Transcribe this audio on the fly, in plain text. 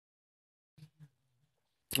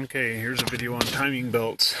Okay, here's a video on timing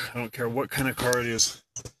belts. I don't care what kind of car it is.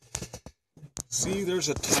 See, there's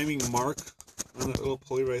a timing mark on that little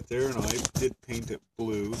pulley right there, and I did paint it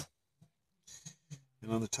blue.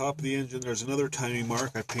 And on the top of the engine, there's another timing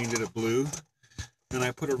mark. I painted it blue. And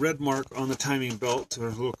I put a red mark on the timing belt so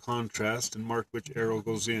there's a little contrast and mark which arrow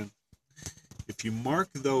goes in. If you mark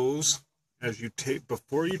those as you take,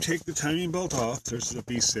 before you take the timing belt off, there's a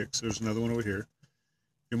V6, there's another one over here.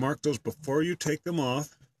 You mark those before you take them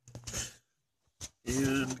off.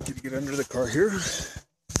 And get under the car here.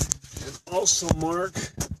 And also mark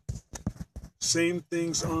same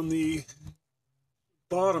things on the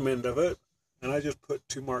bottom end of it. And I just put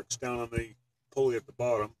 2 marks down on the pulley at the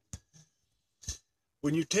bottom.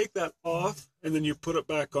 When you take that off and then you put it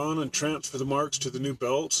back on and transfer the marks to the new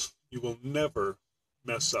belts, you will never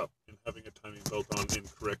mess up in having a timing belt on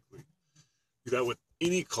incorrectly. Do that with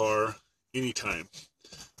any car, anytime.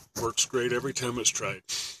 Works great every time it's tried.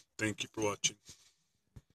 Thank you for watching.